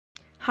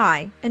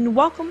Hi, and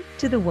welcome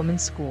to the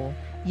Women's School,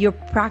 your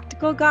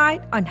practical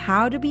guide on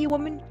how to be a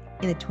woman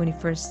in the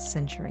 21st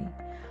century.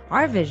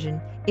 Our vision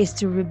is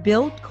to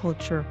rebuild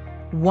culture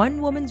one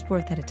woman's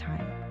worth at a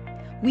time.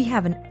 We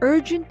have an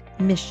urgent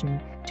mission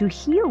to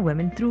heal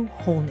women through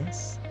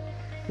wholeness.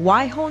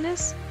 Why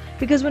wholeness?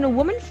 Because when a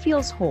woman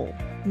feels whole,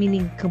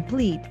 meaning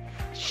complete,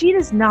 she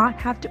does not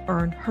have to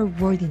earn her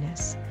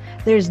worthiness.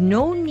 There is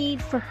no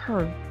need for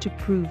her to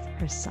prove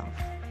herself.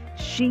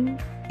 She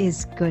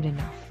is good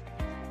enough.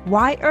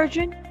 Why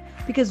urgent?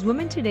 Because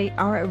women today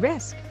are at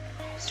risk.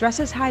 Stress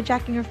is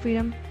hijacking our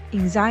freedom,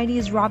 anxiety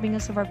is robbing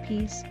us of our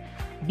peace,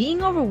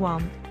 being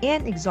overwhelmed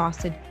and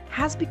exhausted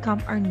has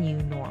become our new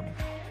norm.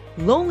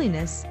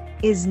 Loneliness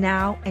is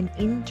now an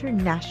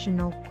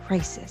international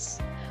crisis.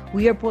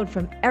 We are pulled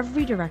from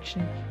every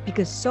direction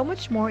because so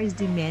much more is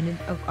demanded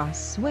of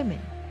us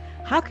women.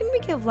 How can we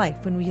give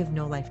life when we have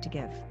no life to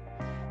give?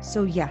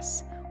 So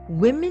yes,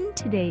 women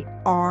today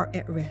are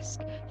at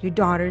risk. Your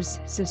daughter's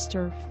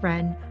sister,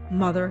 friend,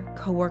 mother,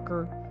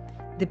 coworker.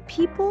 The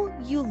people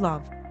you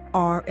love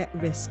are at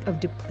risk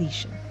of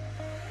depletion.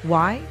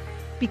 Why?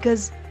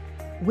 Because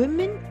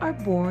women are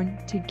born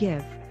to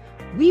give.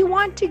 We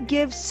want to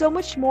give so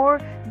much more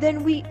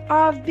than we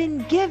have been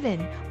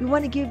given. We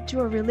want to give to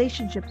our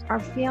relationships, our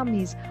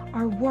families,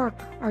 our work,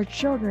 our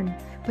children,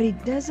 but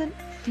it doesn't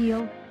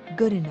feel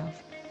good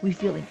enough. We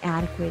feel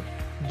inadequate,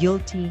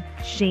 guilty,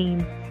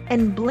 shame,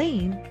 and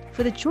blame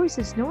for the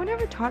choices no one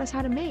ever taught us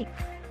how to make.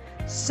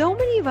 So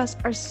many of us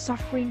are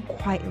suffering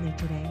quietly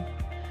today.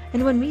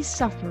 And when we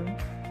suffer,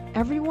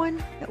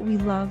 everyone that we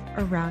love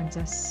around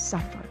us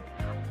suffer.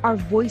 Our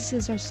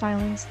voices are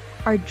silenced,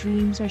 our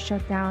dreams are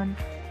shut down,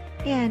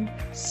 and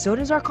so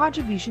does our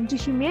contribution to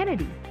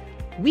humanity.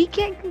 We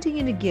can't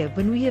continue to give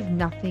when we have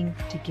nothing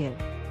to give.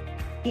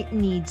 It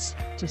needs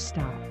to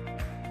stop.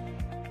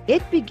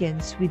 It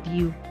begins with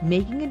you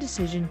making a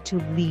decision to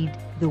lead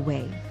the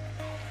way.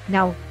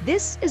 Now,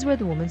 this is where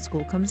the Women's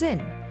School comes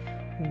in.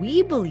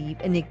 We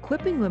believe in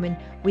equipping women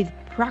with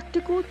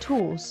practical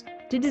tools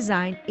to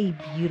design a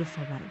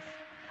beautiful life,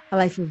 a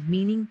life of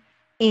meaning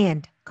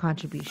and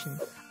contribution,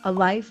 a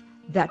life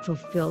that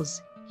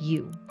fulfills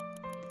you.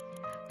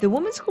 The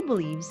Women's School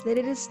believes that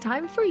it is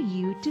time for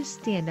you to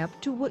stand up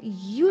to what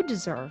you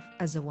deserve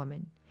as a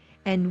woman,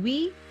 and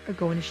we are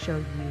going to show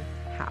you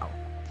how.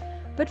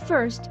 But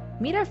first,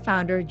 meet our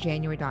founder,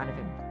 January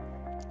Donovan.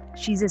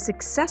 She's a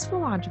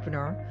successful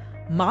entrepreneur,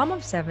 mom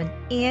of 7,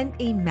 and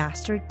a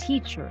master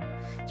teacher.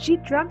 She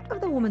dreamt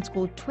of the Women's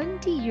School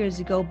 20 years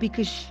ago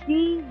because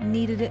she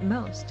needed it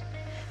most.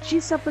 She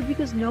suffered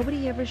because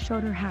nobody ever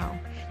showed her how.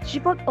 She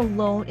felt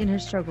alone in her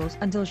struggles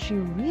until she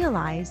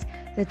realized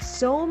that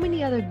so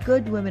many other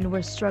good women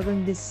were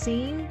struggling the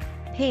same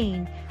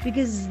pain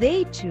because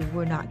they too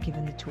were not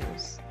given the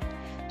tools.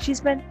 She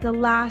spent the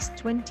last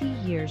 20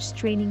 years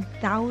training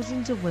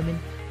thousands of women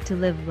to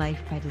live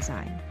life by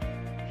design.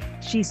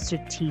 She's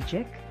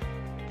strategic,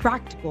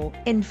 practical,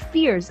 and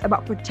fierce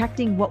about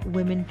protecting what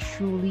women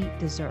truly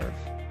deserve.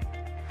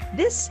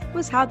 This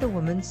was how the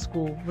Women's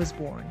School was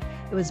born.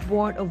 It was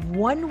born of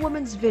one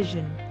woman's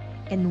vision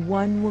and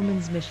one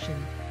woman's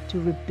mission to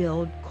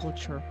rebuild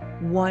culture,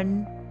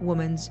 one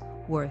woman's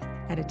worth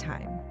at a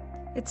time.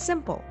 It's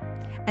simple,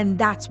 and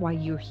that's why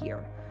you're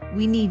here.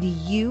 We need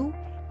you,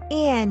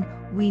 and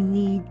we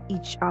need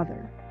each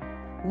other.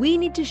 We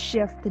need to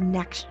shift the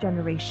next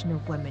generation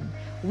of women.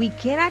 We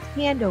cannot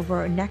hand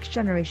over a next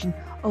generation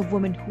of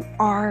women who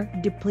are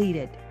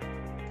depleted.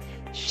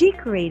 She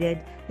created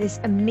this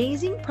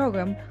amazing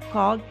program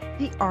called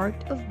the Art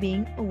of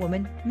Being a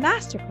Woman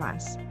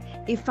Masterclass,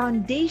 a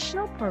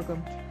foundational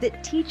program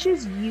that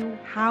teaches you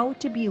how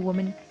to be a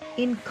woman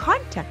in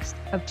context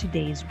of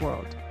today's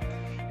world.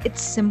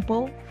 It's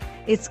simple,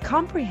 it's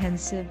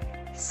comprehensive,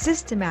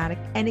 systematic,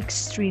 and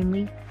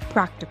extremely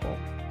practical.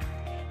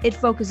 It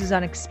focuses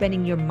on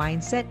expanding your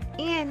mindset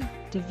and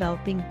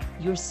developing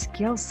your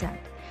skill set.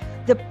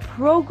 The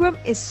program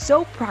is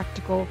so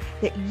practical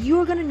that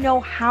you're going to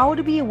know how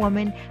to be a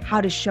woman, how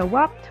to show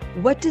up,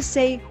 what to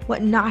say,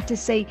 what not to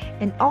say,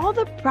 and all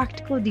the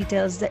practical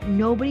details that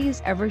nobody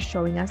is ever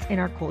showing us in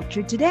our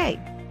culture today.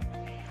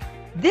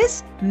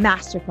 This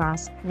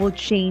masterclass will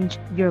change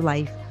your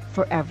life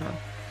forever.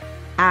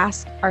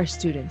 Ask our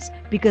students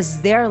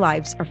because their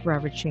lives are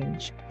forever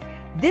changed.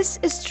 This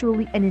is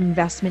truly an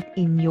investment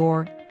in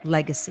your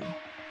legacy.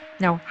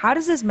 Now, how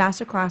does this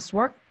masterclass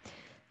work?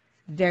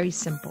 Very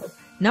simple.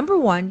 Number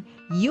 1,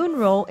 you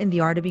enroll in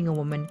the Art of Being a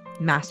Woman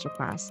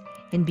Masterclass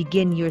and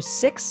begin your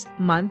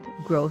 6-month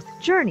growth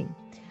journey.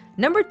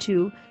 Number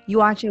 2, you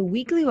watch a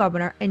weekly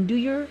webinar and do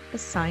your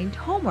assigned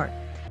homework.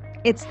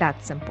 It's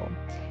that simple.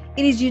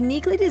 It is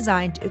uniquely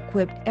designed to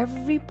equip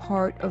every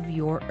part of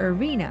your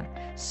arena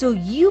so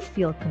you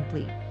feel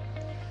complete.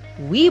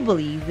 We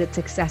believe that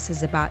success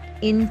is about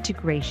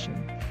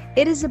integration.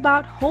 It is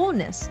about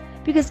wholeness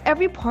because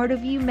every part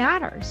of you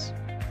matters.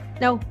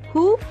 Now,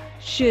 who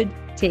should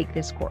take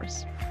this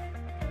course?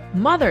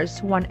 Mothers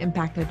who want to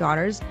impact their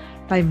daughters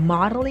by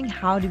modeling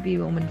how to be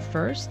a woman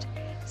first,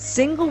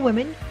 single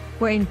women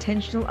who are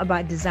intentional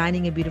about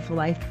designing a beautiful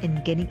life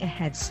and getting a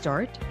head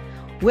start,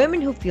 women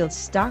who feel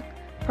stuck,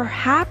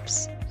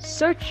 perhaps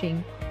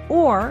searching,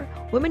 or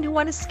women who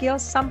want to scale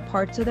some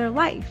parts of their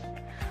life,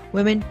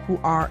 women who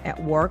are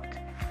at work,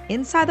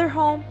 inside their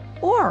home,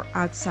 or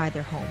outside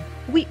their home.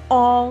 We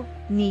all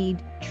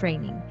need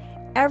training.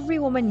 Every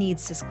woman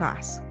needs this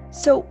class.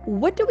 So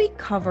what do we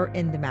cover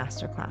in the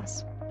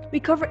masterclass?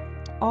 We cover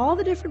all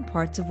the different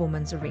parts of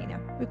woman's arena.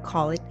 We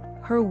call it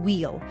her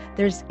wheel.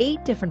 There's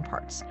 8 different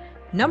parts.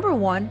 Number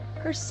 1,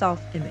 her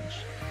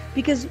self-image.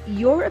 Because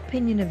your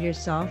opinion of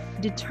yourself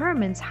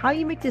determines how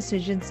you make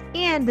decisions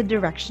and the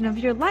direction of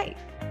your life.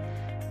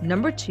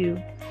 Number 2,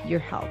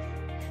 your health.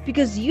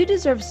 Because you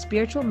deserve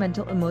spiritual,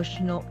 mental,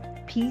 emotional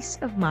peace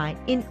of mind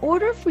in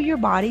order for your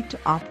body to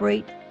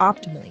operate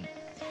optimally.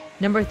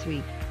 Number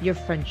 3, your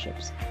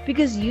friendships.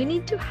 Because you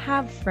need to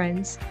have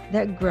friends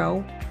that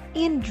grow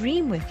and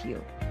dream with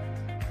you.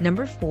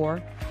 Number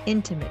 4,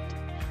 intimate.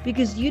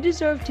 Because you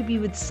deserve to be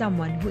with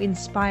someone who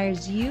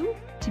inspires you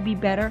to be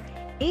better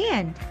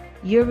and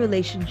your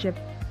relationship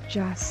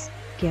just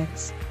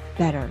gets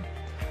better.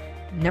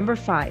 Number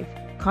 5,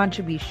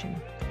 contribution.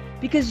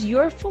 Because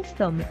your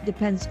fulfillment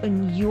depends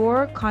on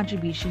your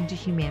contribution to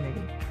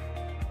humanity.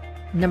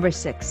 Number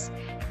 6,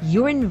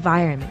 your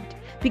environment.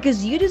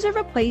 Because you deserve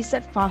a place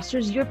that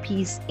fosters your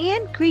peace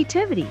and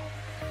creativity.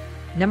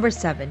 Number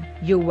 7,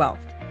 your wealth.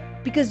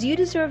 Because you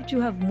deserve to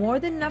have more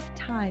than enough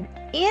time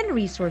and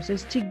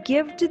resources to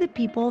give to the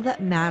people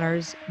that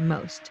matters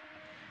most.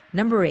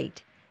 Number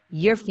 8,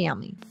 your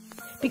family.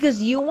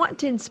 Because you want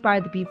to inspire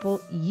the people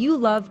you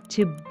love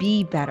to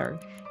be better.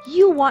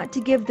 You want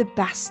to give the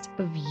best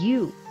of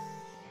you.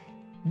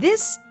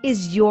 This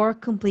is your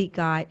complete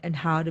guide on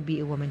how to be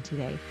a woman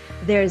today.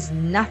 There is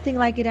nothing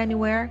like it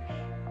anywhere.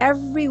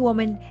 Every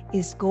woman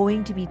is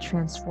going to be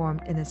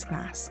transformed in this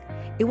class.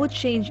 It will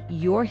change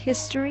your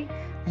history,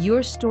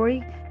 your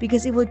story,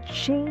 because it will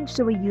change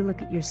the way you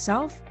look at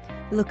yourself,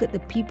 look at the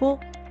people,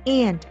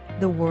 and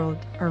the world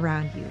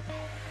around you.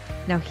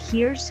 Now,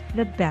 here's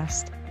the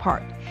best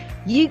part.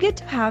 You get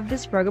to have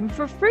this program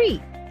for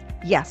free.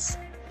 Yes,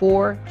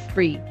 for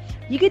free.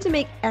 You get to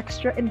make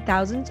extra and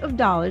thousands of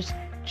dollars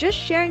just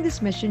sharing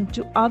this mission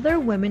to other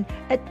women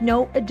at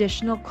no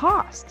additional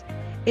cost.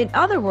 In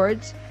other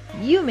words,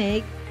 you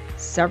make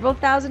several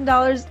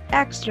 $1,000s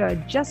extra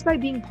just by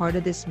being part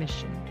of this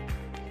mission.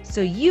 So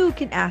you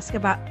can ask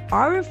about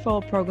our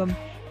referral program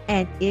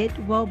and it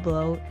will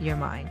blow your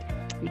mind.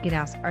 You can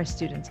ask our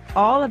students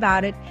all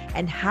about it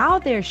and how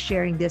they're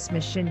sharing this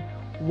mission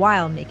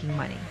while making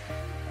money.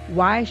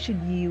 Why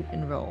should you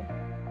enroll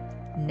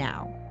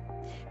now?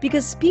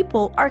 Because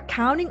people are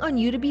counting on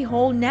you to be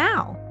whole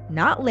now,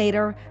 not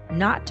later,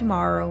 not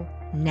tomorrow,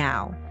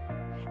 now.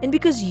 And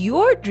because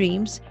your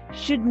dreams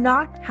should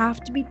not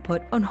have to be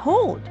put on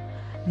hold,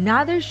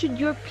 neither should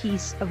your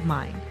peace of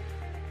mind.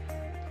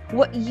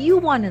 What you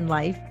want in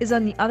life is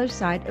on the other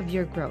side of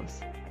your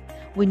growth.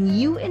 When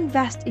you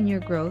invest in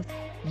your growth,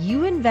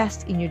 you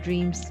invest in your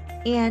dreams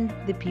and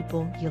the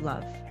people you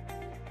love.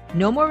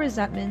 No more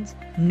resentments,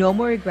 no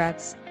more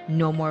regrets,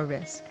 no more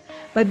risk.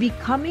 By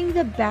becoming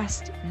the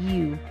best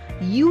you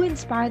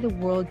inspire the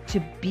world to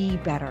be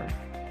better.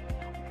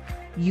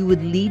 You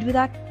would lead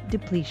without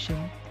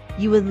depletion,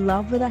 you would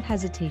love without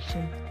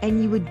hesitation,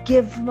 and you would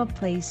give from a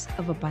place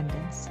of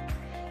abundance.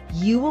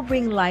 You will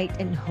bring light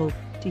and hope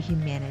to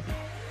humanity.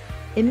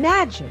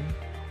 Imagine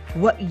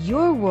what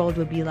your world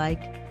would be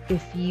like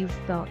if you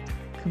felt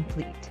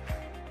complete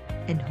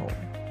and whole.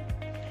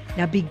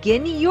 Now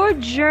begin your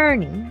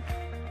journey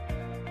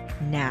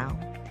now.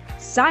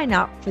 Sign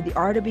up for the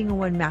Art of Being a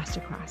Woman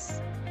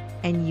Masterclass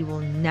and you will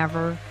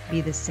never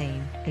be the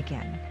same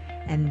again.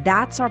 And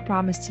that's our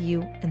promise to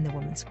you in the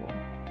Women's School.